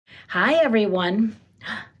Hi, everyone.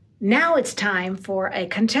 Now it's time for a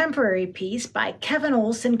contemporary piece by Kevin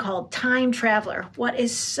Olson called Time Traveler. What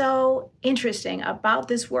is so interesting about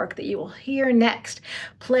this work that you will hear next,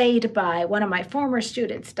 played by one of my former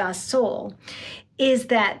students, Dasol, is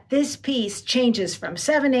that this piece changes from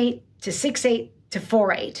 7/8 to 6/8 to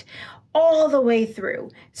 4/8 all the way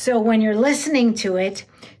through. So when you're listening to it,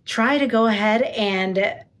 try to go ahead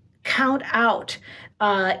and count out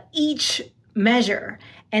each measure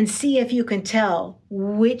and see if you can tell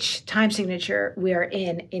which time signature we are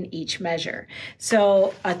in each measure.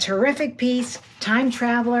 So a terrific piece, Time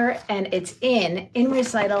Traveler, and it's in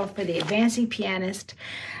Recital for the Advancing Pianist,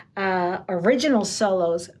 Original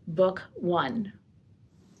Solos, Book 1.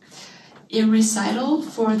 In Recital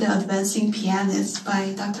for the Advancing Pianist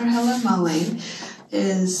by Dr. Helen Malay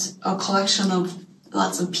is a collection of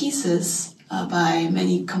lots of pieces by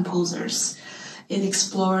many composers. It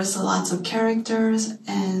explores lots of characters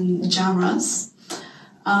and genres.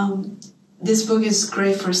 This book is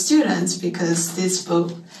great for students because this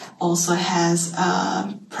book also has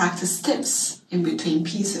practice tips in between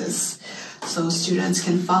pieces. So students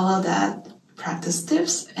can follow that practice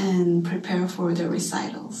tips and prepare for the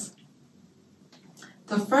recitals.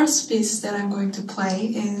 The first piece that I'm going to play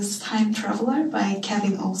is Time Traveler by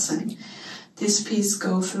Kevin Olson. This piece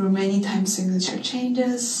goes through many time signature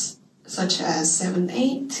changes, such as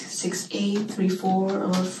 7/8, 6/8, 3/4,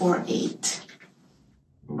 or 4/8.